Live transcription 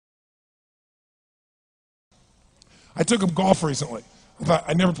I took up golf recently. I thought,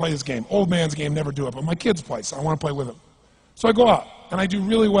 I'd never play this game. Old man's game, never do it. But my kids play, so I want to play with them. So I go out, and I do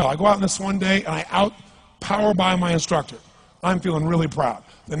really well. I go out on this one day, and I out-power by my instructor. I'm feeling really proud.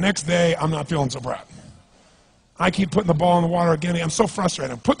 The next day, I'm not feeling so proud. I keep putting the ball in the water again. I'm so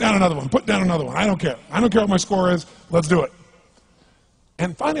frustrated. Put down another one. Put down another one. I don't care. I don't care what my score is. Let's do it.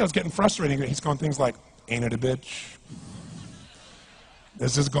 And finally, I was getting frustrated. He's going things like, ain't it a bitch?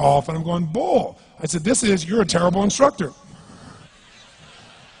 This is golf. And I'm going, bull. I said, you're a terrible instructor.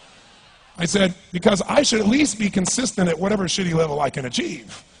 I said, because I should at least be consistent at whatever shitty level I can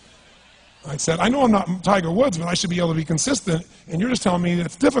achieve. I said, I know I'm not Tiger Woods, but I should be able to be consistent, and you're just telling me that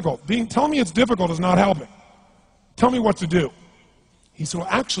it's difficult. Telling me it's difficult is not helping. Tell me what to do. He said, well,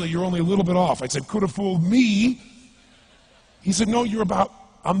 actually, you're only a little bit off. I said, could have fooled me. He said, no, you're about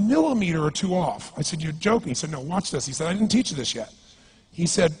a millimeter or two off. I said, you're joking. He said, no, watch this. He said, I didn't teach you this yet. He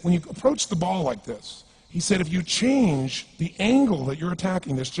said, when you approach the ball like this, he said, if you change the angle that you're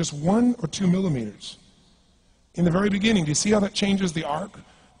attacking this just 1 or 2 millimeters, in the very beginning, do you see how that changes the arc?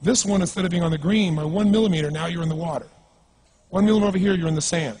 This one, instead of being on the green, by 1 millimeter, now you're in the water. 1 millimeter over here, you're in the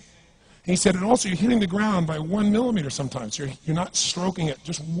sand. And he said, and also you're hitting the ground by 1 millimeter sometimes. You're not stroking it,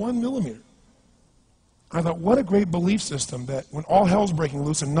 just 1 millimeter. I thought, what a great belief system that when all hell's breaking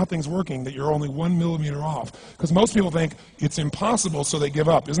loose and nothing's working, that you're only 1 millimeter off. Because most people think it's impossible, so they give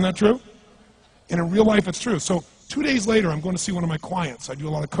up. Isn't that true? And in real life, it's true. So 2 days later, I'm going to see one of my clients. I do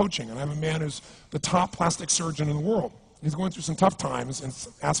a lot of coaching, and I have a man who's the top plastic surgeon in the world. He's going through some tough times in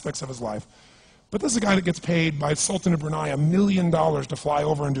aspects of his life. But this is a guy that gets paid by Sultan of Brunei $1 million to fly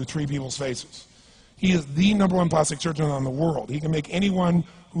over and do 3 people's faces. He is the #1 plastic surgeon in the world. He can make anyone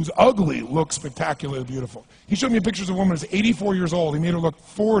who's ugly look spectacularly beautiful. He showed me pictures of a woman who's 84 years old. He made her look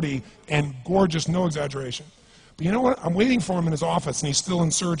 40 and gorgeous, no exaggeration. But you know what? I'm waiting for him in his office, and he's still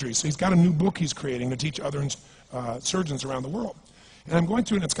in surgery. So he's got a new book he's creating to teach other surgeons around the world. And I'm going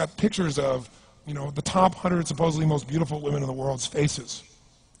through it, and it's got pictures of, you know, the top 100 supposedly most beautiful women in the world's faces.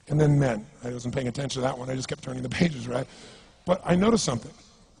 And then men. I wasn't paying attention to that one. I just kept turning the pages, right? But I noticed something.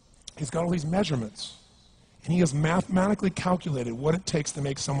 He's got all these measurements. And he has mathematically calculated what it takes to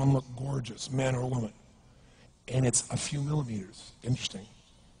make someone look gorgeous, man or woman. And it's a few millimeters. Interesting.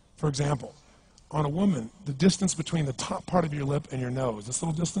 For example, on a woman, the distance between the top part of your lip and your nose, this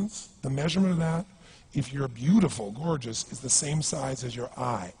little distance, the measurement of that, if you're beautiful, gorgeous, is the same size as your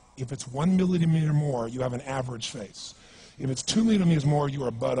eye. If it's 1 millimeter more, you have an average face. If it's 2 millimeters more, you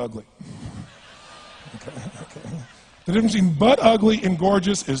are butt ugly. Okay. The difference between butt ugly and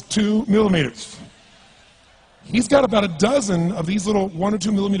gorgeous is 2 millimeters. He's got about a dozen of these little 1 or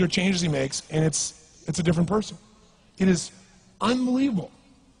 2 millimeter changes he makes, and it's a different person. It is unbelievable.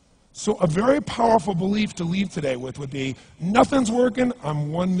 So a very powerful belief to leave today with would be, nothing's working,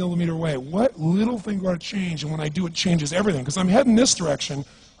 I'm 1 millimeter away. What little thing do I change? And when I do, it changes everything. Because I'm heading this direction,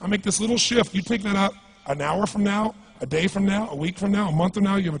 I make this little shift. You take that out an hour from now, a day from now, a week from now, a month from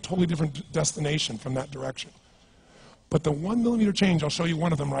now, you have a totally different destination from that direction. But the 1 millimeter change, I'll show you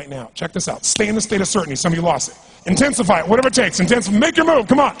one of them right now. Check this out. Stay in the state of certainty. Some of you lost it. Intensify it, whatever it takes. Make your move.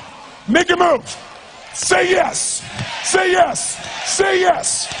 Come on. Make your move. Say yes. Say yes. Say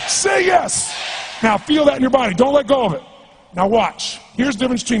yes. Say yes. Now feel that in your body. Don't let go of it. Now watch. Here's the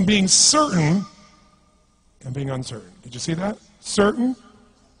difference between being certain and being uncertain. Did you see that? Certain,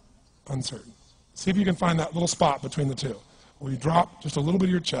 uncertain. See if you can find that little spot between the two, where you drop just a little bit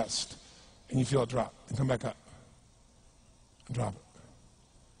of your chest, and you feel it drop, and come back up, and drop it.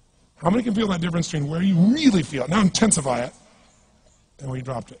 How many can feel that difference between where you really feel it, now intensify it, and where you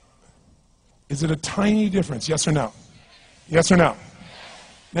dropped it? Is it a tiny difference, yes or no? Yes or no?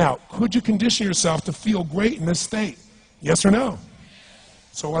 Now, could you condition yourself to feel great in this state? Yes or no?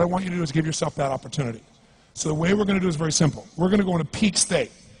 So what I want you to do is give yourself that opportunity. So the way we're going to do is very simple. We're going to go in a peak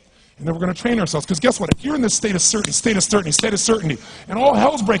state. And then we're going to train ourselves. Because guess what? If you're in this state of certainty, and all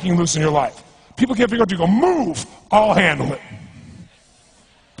hell's breaking loose in your life, people can't figure out, you go, move, I'll handle it.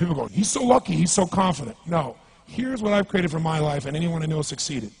 People go, he's so lucky, he's so confident. No. Here's what I've created for my life, and anyone I know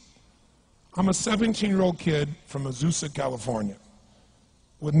succeeded. I'm a 17-year-old kid from Azusa, California,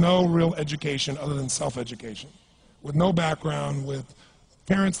 with no real education other than self-education, with no background, with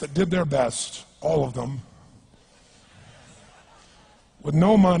parents that did their best, all of them, with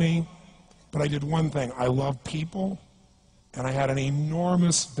no money, but I did one thing. I loved people, and I had an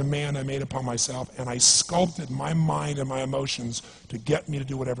enormous demand I made upon myself, and I sculpted my mind and my emotions to get me to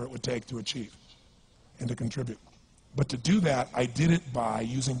do whatever it would take to achieve and to contribute. But to do that, I did it by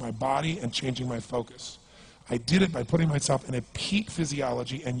using my body and changing my focus. I did it by putting myself in a peak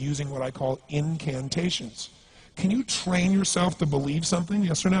physiology and using what I call incantations. Can you train yourself to believe something,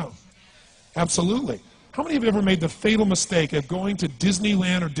 yes or no? Absolutely. How many of you ever made the fatal mistake of going to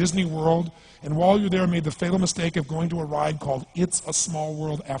Disneyland or Disney World, and while you're there made the fatal mistake of going to a ride called It's a Small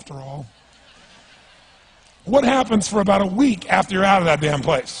World After All? What happens for about a week after you're out of that damn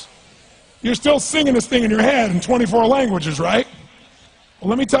place? You're still singing this thing in your head in 24 languages, right? Well,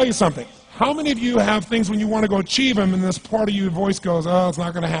 let me tell you something. How many of you have things when you want to go achieve them and this part of your voice goes, oh, it's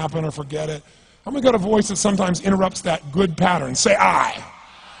not going to happen, or forget it? How many got a voice that sometimes interrupts that good pattern? Say, I.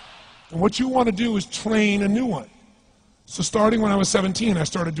 And what you want to do is train a new one. So starting when I was 17, I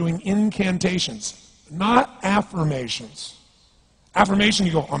started doing incantations, not affirmations. Affirmation,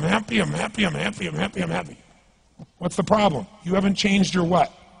 you go, I'm happy, I'm happy, I'm happy, I'm happy, I'm happy. What's the problem? You haven't changed your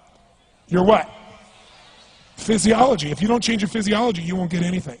what? Your what? Physiology. If you don't change your physiology, you won't get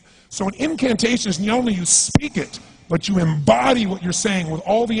anything. So an incantation is not only you speak it, but you embody what you're saying with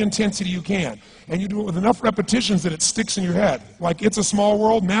all the intensity you can. And you do it with enough repetitions that it sticks in your head. Like It's a Small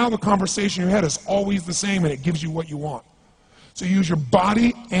World, now the conversation in your head is always the same and it gives you what you want. So you use your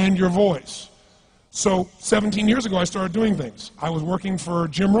body and your voice. So 17 years ago, I started doing things. I was working for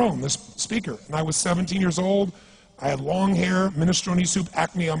Jim Rohn, this speaker, and I was 17 years old. I had long hair, minestrone soup,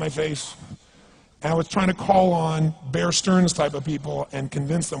 acne on my face. And I was trying to call on Bear Stearns type of people and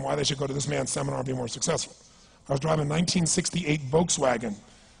convince them why they should go to this man's seminar and be more successful. I was driving a 1968 Volkswagen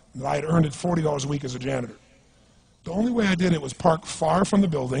that I had earned at $40 a week as a janitor. The only way I did it was park far from the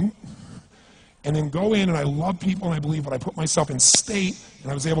building and then go in, and I love people and I believe, but I put myself in state,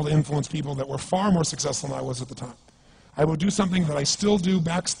 and I was able to influence people that were far more successful than I was at the time. I would do something that I still do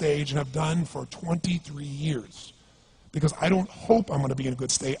backstage and have done for 23 years because I don't hope I'm going to be in a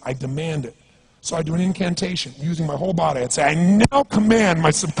good state, I demand it. So I do an incantation using my whole body. I'd say, I now command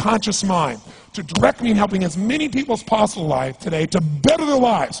my subconscious mind to direct me in helping as many people as possible alive today to better their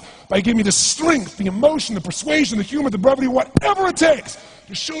lives by giving me the strength, the emotion, the persuasion, the humor, the brevity, whatever it takes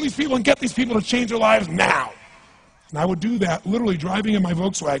to show these people and get these people to change their lives now. And I would do that literally driving in my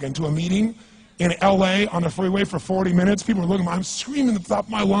Volkswagen to a meeting in LA on the freeway for 40 minutes. People are looking at me, I'm screaming at the top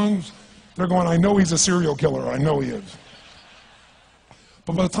of my lungs. They're going, I know he's a serial killer, I know he is.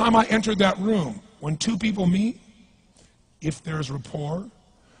 But by the time I entered that room, when two people meet, if there's rapport,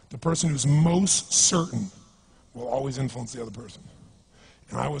 the person who's most certain will always influence the other person.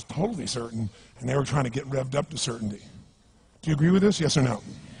 And I was totally certain, and they were trying to get revved up to certainty. Do you agree with this? Yes or no?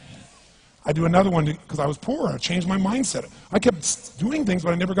 I do another one because I was poor. I changed my mindset. I kept doing things,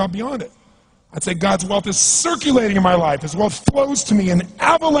 but I never got beyond it. I'd say God's wealth is circulating in my life. His wealth flows to me in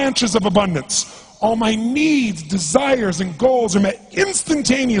avalanches of abundance. All my needs, desires, and goals are met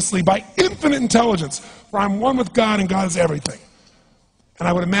instantaneously by infinite intelligence, for I'm one with God and God is everything. And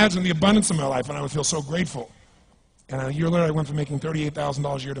I would imagine the abundance in my life, and I would feel so grateful. And a year later, I went from making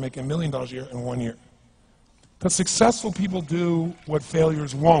 $38,000 a year to making $1 million a year in 1 year. Because successful people do what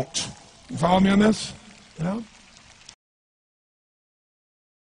failures won't. You follow me on this? You know?